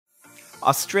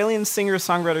Australian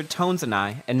singer-songwriter Tones and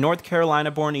I and North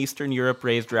Carolina-born Eastern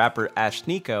Europe-raised rapper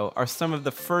Ashnikko are some of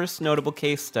the first notable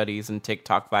case studies in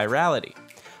TikTok virality.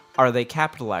 Are they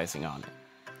capitalizing on it?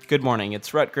 Good morning,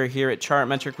 it's Rutger here at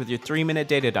Chartmetric with your 3-minute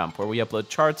data dump, where we upload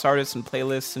charts, artists, and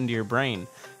playlists into your brain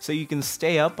so you can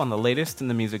stay up on the latest in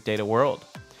the music data world.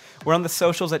 We're on the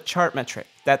socials at Chartmetric.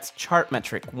 That's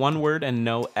Chartmetric, one word and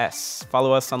no S.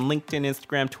 Follow us on LinkedIn,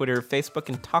 Instagram, Twitter, Facebook,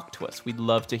 and talk to us. We'd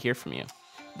love to hear from you.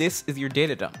 This is your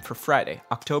data dump for Friday,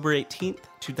 October 18th,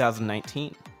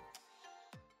 2019.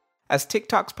 As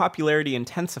TikTok's popularity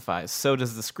intensifies, so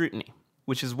does the scrutiny,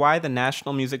 which is why the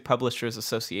National Music Publishers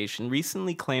Association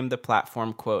recently claimed the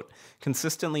platform, quote,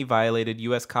 consistently violated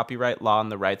U.S. copyright law and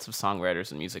the rights of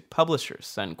songwriters and music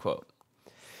publishers, end quote.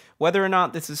 Whether or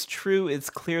not this is true, it's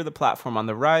clear the platform on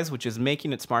the rise, which is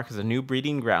making its mark as a new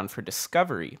breeding ground for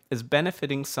discovery, is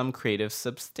benefiting some creatives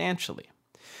substantially.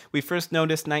 We first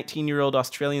noticed 19-year-old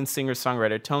Australian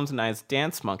singer-songwriter Tones and I's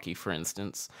Dance Monkey, for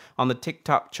instance, on the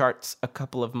TikTok charts a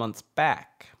couple of months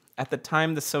back. At the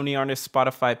time, the Sony artist's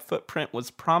Spotify footprint was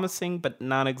promising, but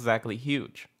not exactly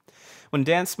huge. When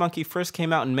Dance Monkey first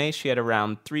came out in May, she had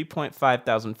around 3.5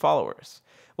 thousand followers.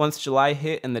 Once July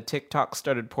hit and the TikTok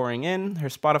started pouring in, her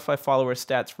Spotify follower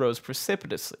stats rose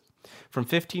precipitously. From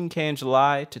 15K in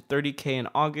July to 30K in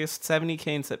August, 70K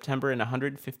in September, and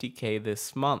 150K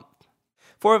this month.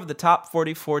 4 of the top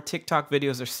 44 TikTok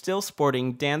videos are still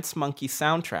sporting Dance Monkey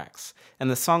soundtracks, and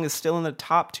the song is still in the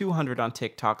top 200 on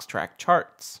TikTok's track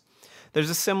charts. There's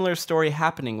a similar story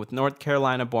happening with North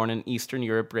Carolina-born and Eastern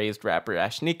Europe-raised rapper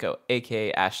Ashnikko,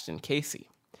 aka Ashton Casey.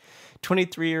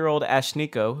 23-year-old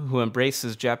Ashnikko, who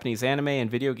embraces Japanese anime and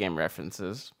video game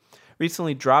references,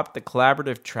 recently dropped the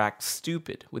collaborative track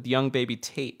Stupid with young baby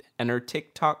Tate, and her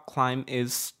TikTok climb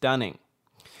is stunning.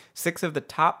 6 of the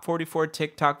top 44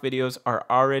 TikTok videos are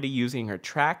already using her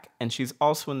track, and she's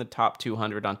also in the top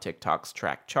 200 on TikTok's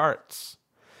track charts.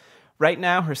 Right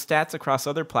now, her stats across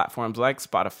other platforms like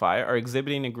Spotify are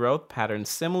exhibiting a growth pattern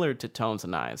similar to Tones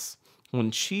and I's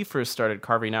when she first started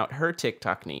carving out her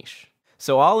TikTok niche.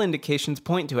 So all indications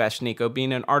point to Ashnikko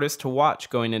being an artist to watch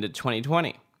going into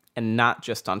 2020, and not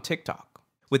just on TikTok.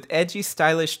 With edgy,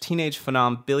 stylish teenage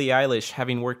phenom Billie Eilish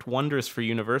having worked wonders for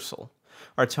Universal,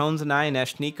 are Tones and I and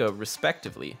Ashnikko,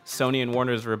 respectively, Sony and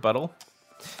Warner's rebuttal?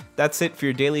 That's it for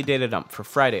your daily data dump for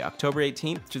Friday, October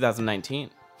 18th, 2019.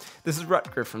 This is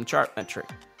Rutger from Chartmetric.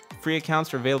 Free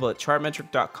accounts are available at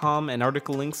chartmetric.com, and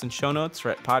article links and show notes are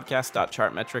at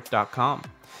podcast.chartmetric.com.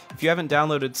 If you haven't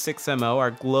downloaded 6MO,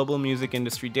 our global music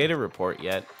industry data report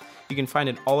yet, you can find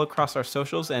it all across our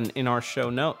socials and in our show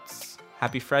notes.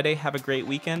 Happy Friday, have a great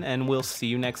weekend, and we'll see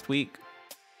you next week.